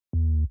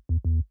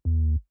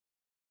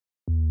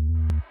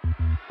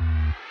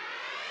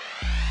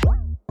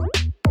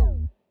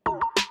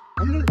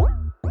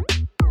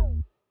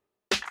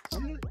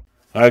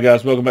Alright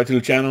guys, welcome back to the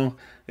channel.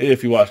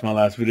 If you watched my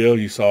last video,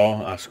 you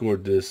saw I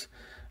scored this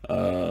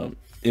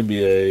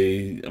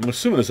NBA, I'm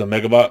assuming it's a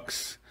mega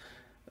box.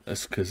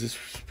 That's because it's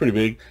pretty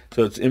big.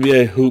 So it's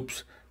NBA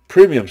Hoops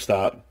Premium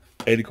Stock,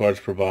 80 cards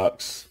per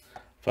box.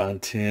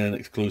 Find 10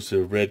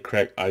 exclusive red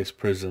cracked ice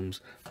prisms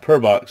per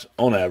box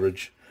on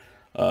average.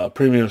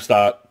 Premium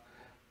stock.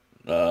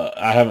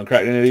 I haven't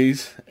cracked any of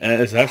these, and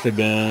it's actually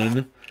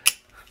been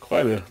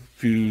quite a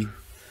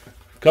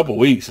couple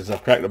weeks since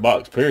I've cracked a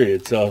box,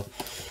 period. So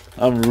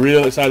I'm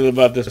real excited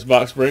about this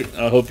box break.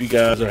 I hope you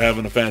guys are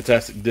having a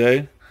fantastic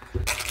day.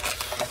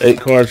 8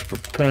 cards per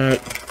pack.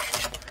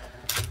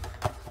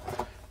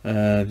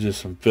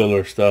 Just some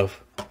filler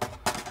stuff.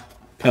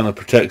 Kind of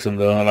protects them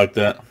though. I like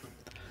that.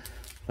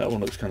 That one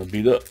looks kind of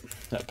beat up,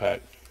 that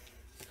pack.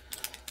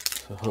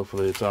 So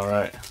hopefully it's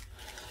alright.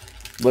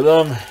 But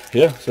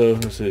yeah, so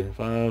let's see.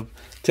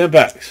 10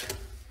 packs.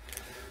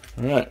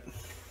 Alright.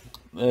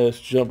 Let's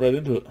jump right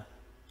into it.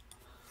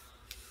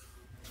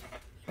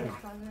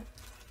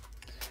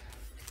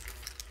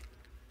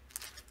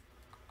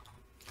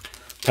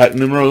 Pack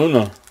numero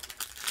uno.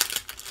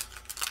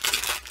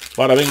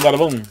 Bada bing, bada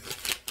boom.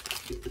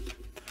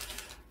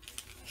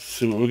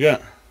 See what we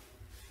got.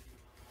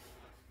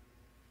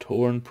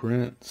 Torn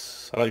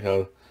prints. I like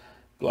how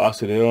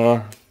glossy they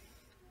are.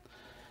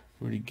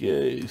 Rudy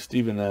Gay,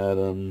 Steven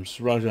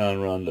Adams,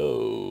 Rajon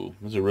Rondo.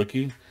 There's a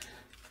rookie.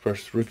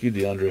 First rookie,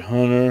 DeAndre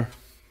Hunter.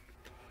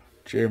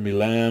 Jeremy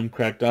Lamb,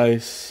 cracked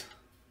ice.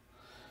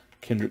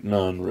 Kendrick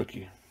Nunn,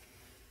 rookie.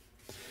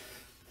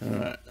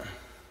 Alright.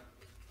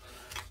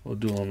 We'll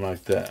do them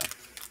like that.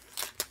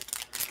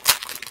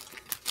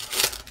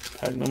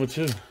 Pack number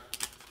 2.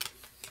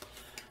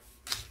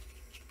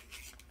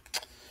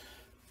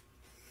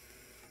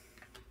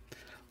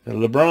 Got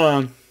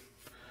LeBron.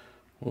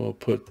 We'll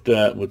put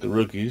that with the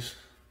rookies.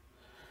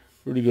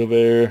 Rudy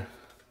Gobert.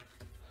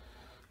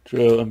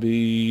 Joel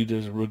Embiid.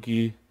 There's a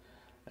rookie.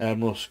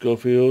 Admiral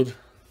Schofield.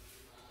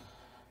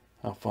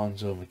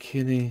 Alfonso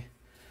McKinney.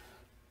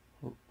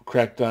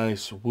 Cracked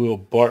ice, Will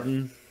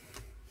Barton.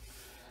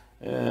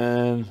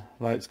 And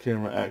lights,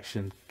 camera,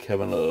 action,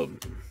 Kevin Love.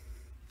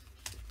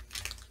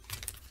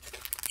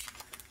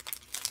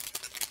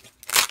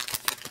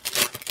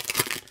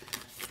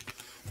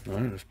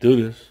 Alright, let's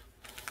do this.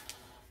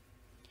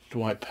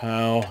 Dwight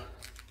Powell.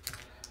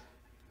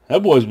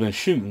 That boy's been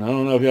shooting. I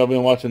don't know if y'all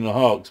been watching the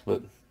Hawks,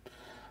 but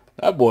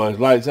that boy's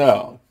lights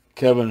out.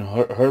 Kevin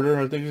Herter,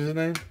 I think is his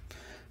name.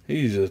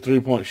 He's a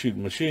three-point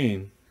shooting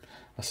machine.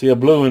 I see a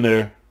blue in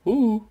there.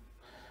 Ooh.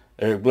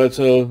 Eric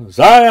Bledsoe.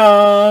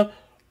 Zion.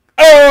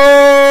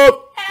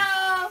 Oh!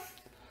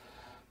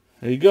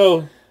 There you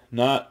go.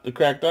 Not the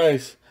cracked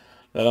ice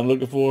that I'm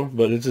looking for,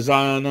 but it's a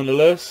Zion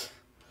nonetheless.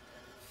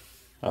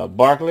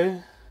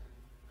 Barkley.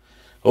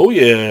 Oh,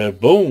 yeah.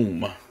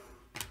 Boom.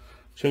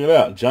 Check it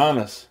out.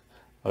 Giannis.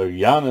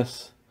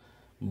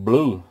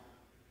 Blue.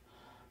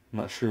 I'm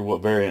not sure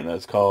what variant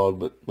that's called,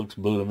 but looks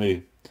blue to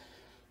me.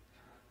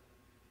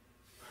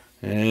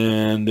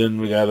 And then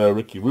we got a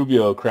Ricky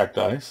Rubio cracked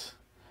ice.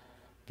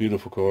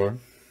 Beautiful card.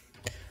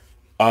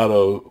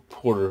 Otto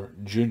Porter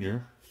Jr.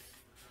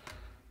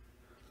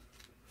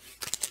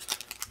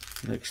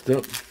 Next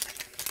up.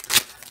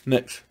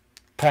 Next.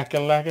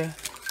 Pack-a-lacka.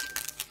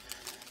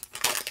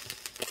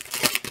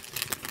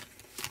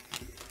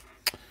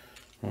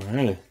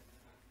 Alright.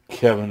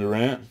 Kevin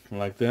Durant.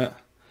 Like that.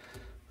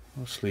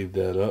 I'll sleeve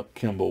that up.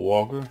 Kemba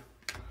Walker.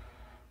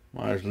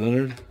 Myers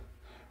Leonard.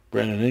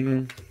 Brandon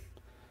Ingram.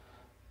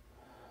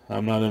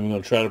 I'm not even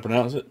going to try to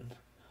pronounce it.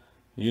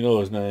 You know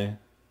his name.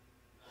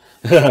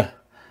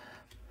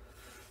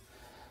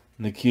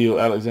 Nickeil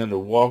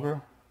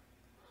Alexander-Walker.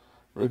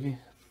 Rookie.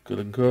 Good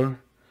looking card.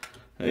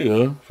 There you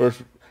go.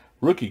 First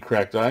rookie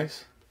cracked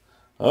ice.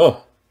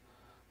 Oh.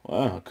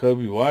 Wow.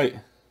 Kobe White.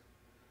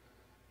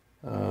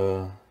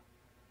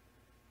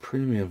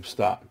 Premium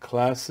stock.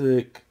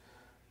 Classic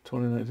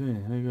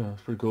 2019. There you go.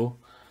 That's pretty cool.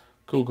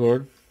 Cool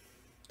card.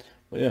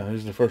 But yeah,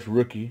 here's the first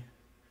rookie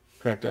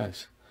cracked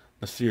ice.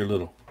 Let's see her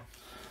little.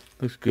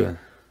 Looks good.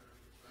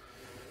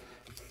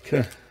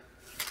 Okay.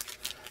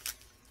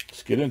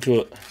 Let's get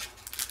into it.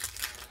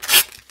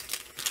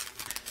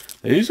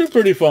 These are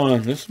pretty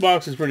fun. This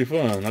box is pretty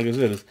fun. Like I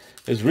said,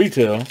 it's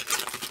retail.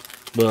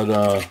 But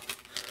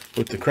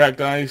with the cracked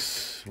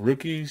ice,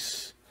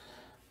 rookies,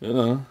 you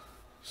know,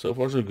 so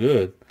far so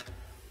good.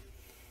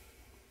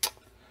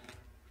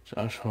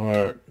 Josh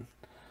Hart,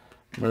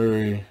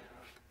 Murray,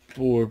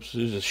 Forbes.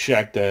 There's a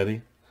Shaq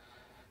Daddy.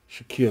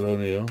 Shaquille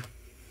O'Neal.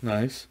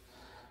 Nice.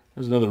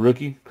 There's another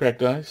rookie,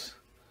 cracked ice.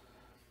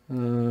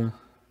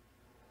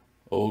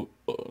 Oak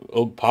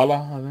Pala,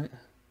 I think.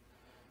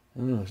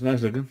 Oh, it's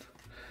nice looking.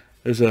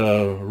 There's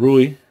a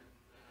Rui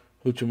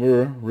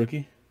Hachimura,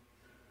 rookie.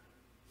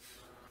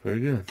 Very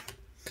good.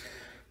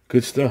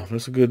 Good stuff.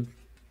 That's a good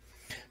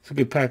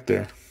pack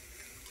there.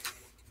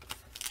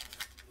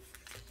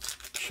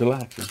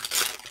 Chillaxing.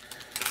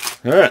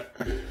 Alright.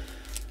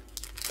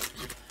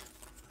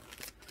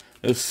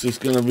 This is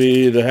going to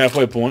be the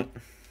halfway point.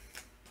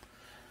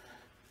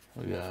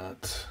 We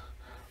got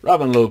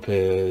Robin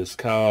Lopez,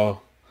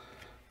 Kyle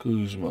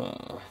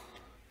Kuzma,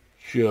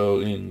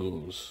 Joe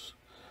Ingles,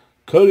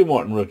 Cody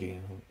Martin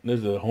rookie.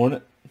 There's a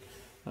Hornet.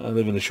 I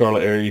live in the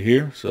Charlotte area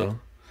here, so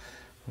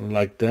I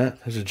like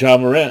that. There's a Ja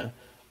Morant.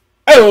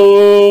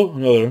 Oh,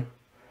 another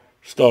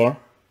star.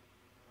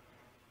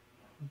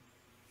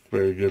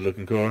 Very good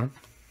looking card.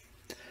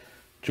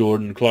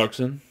 Jordan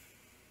Clarkson.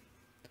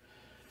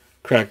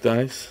 Cracked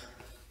ice.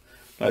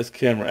 Nice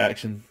camera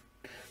action.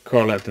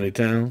 Karl Anthony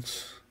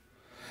Towns.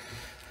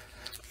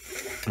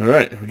 All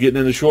right, we're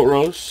getting into short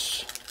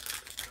rows.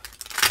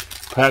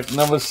 Pack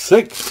number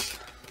 6.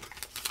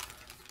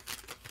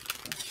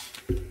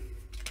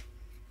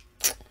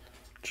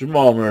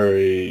 Jamal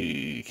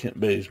Murray, Kent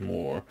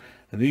Bazemore.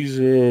 And these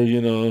are,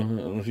 you know, I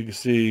don't know if you can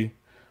see,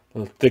 a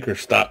little thicker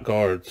stock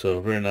cards,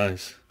 so very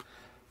nice.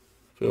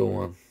 Fill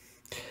one.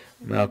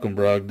 Malcolm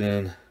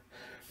Brogdon.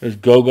 There's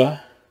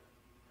Goga.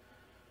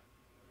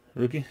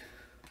 Rookie.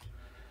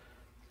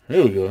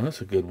 There we go.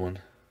 That's a good one.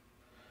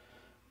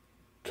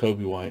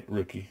 Kobe White,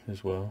 rookie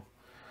as well.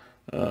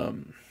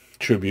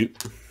 Tribute.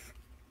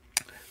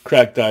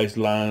 Cracked ice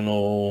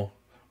Lonnie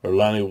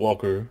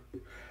Walker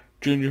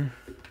Jr.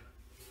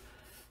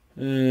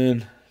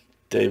 And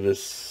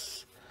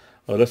Davis.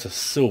 Oh, that's a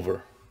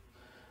silver.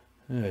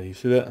 Yeah, you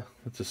see that?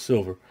 That's a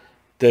silver.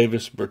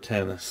 Davis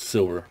Bertans,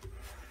 silver.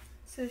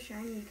 So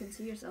shiny you can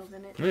see yourself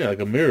in it. Yeah,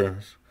 like a mirror.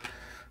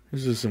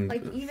 This is some...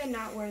 Like, even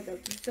not where the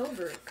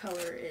silver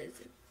color is.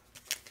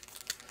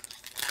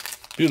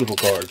 Beautiful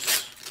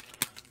cards.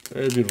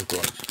 Very beautiful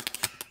cards.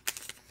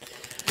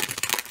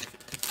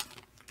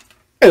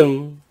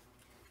 Oh.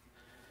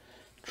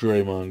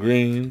 Draymond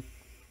Green.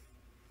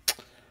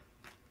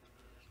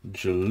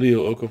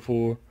 Jahlil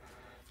Okafor.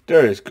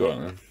 Darius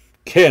Garland.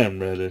 Cam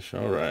Reddish.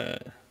 All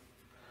right.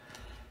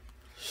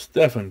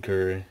 Stephen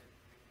Curry.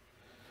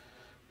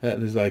 That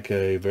is like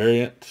a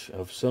variant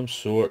of some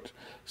sort.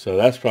 So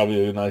that's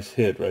probably a nice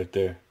hit right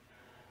there.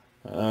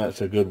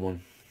 That's a good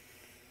one.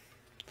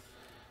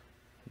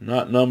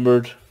 Not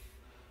numbered,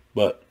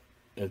 but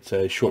it's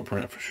a short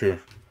print for sure.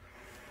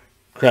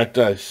 Cracked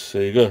ice.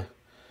 There you go.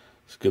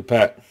 It's a good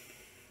pack.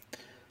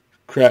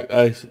 Cracked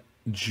ice.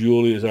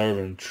 Julius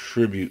Erving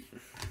tribute.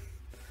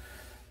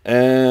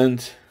 And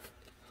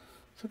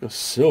it's like a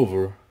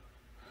silver.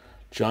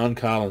 John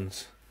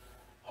Collins.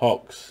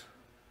 Hawks.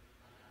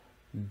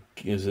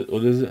 Is it?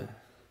 What is it?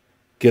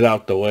 Get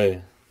out the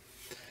way.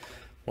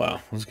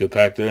 Wow, that's a good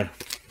pack there.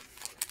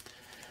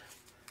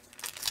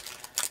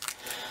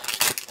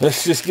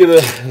 Let's just get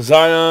a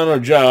Zion or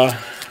Ja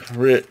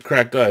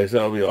cracked ice.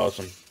 That would be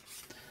awesome.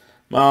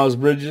 Miles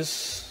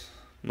Bridges,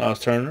 Miles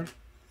Turner,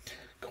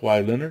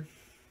 Kawhi Leonard,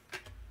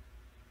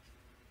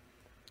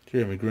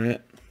 Jeremy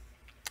Grant,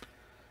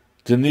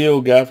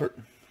 Daniil Gafford,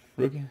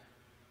 rookie,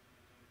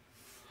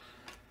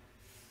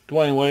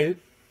 Dwayne Wade,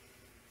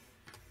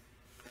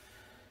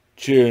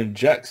 Jaren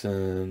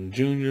Jackson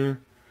Jr.,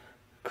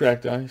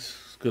 cracked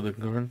ice, good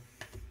looking card,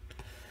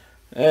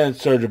 and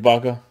Serge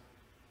Ibaka.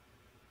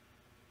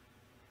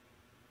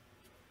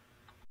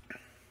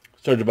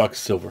 Serge Ibaka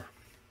silver.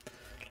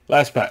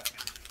 Last pack.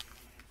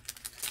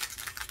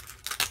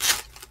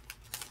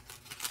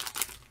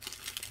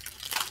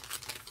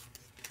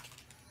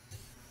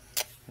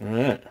 All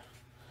right.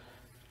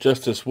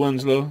 Justice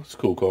Winslow. It's a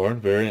cool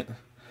card. Variant.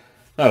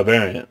 Not a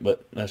variant,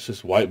 but that's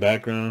just white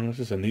background. It's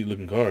just a neat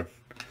looking card.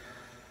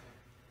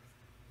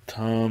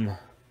 Tom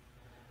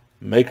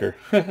Maker.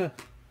 CJ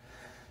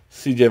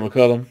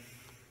McCollum.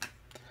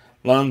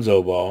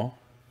 Lonzo Ball.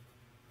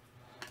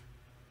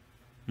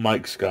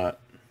 Mike Scott.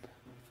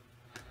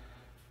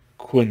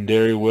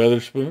 Quindary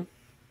Weatherspoon.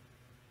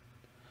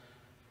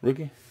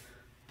 Rookie.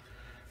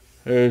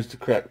 There's the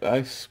cracked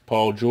ice.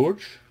 Paul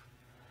George.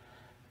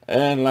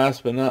 And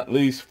last but not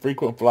least,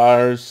 frequent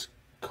flyers,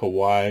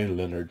 Kawhi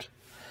Leonard.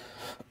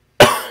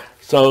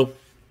 So,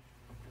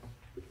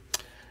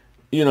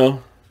 you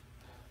know,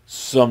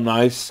 some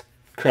nice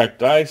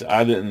cracked ice.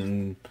 I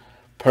didn't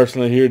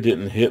personally here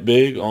didn't hit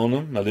big on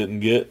them. I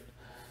didn't get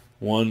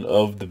one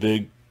of the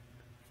big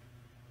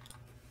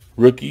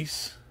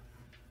rookies,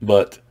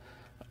 but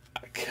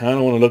I kind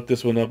of want to look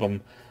this one up.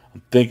 I'm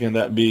thinking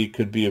that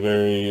could be a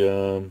very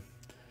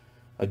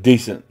a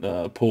decent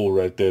pull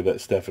right there.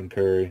 That Stephen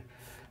Curry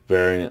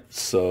variant.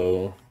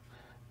 So,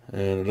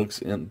 and it looks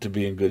to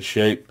be in good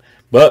shape.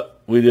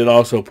 But we did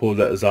also pull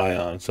that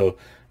Zion. So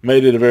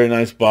made it a very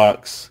nice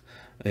box.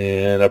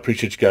 And I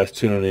appreciate you guys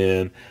tuning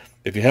in.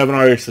 If you haven't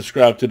already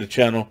subscribed to the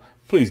channel,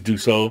 please do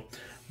so.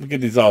 We'll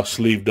get these all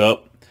sleeved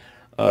up.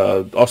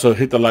 Also,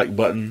 hit the like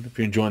button if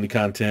you're enjoying the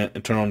content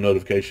and turn on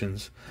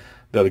notifications.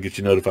 That'll get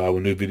you notified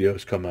when new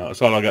videos come out.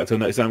 That's all I got. Till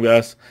next time,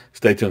 guys.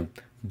 Stay tuned.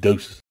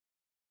 Deuces.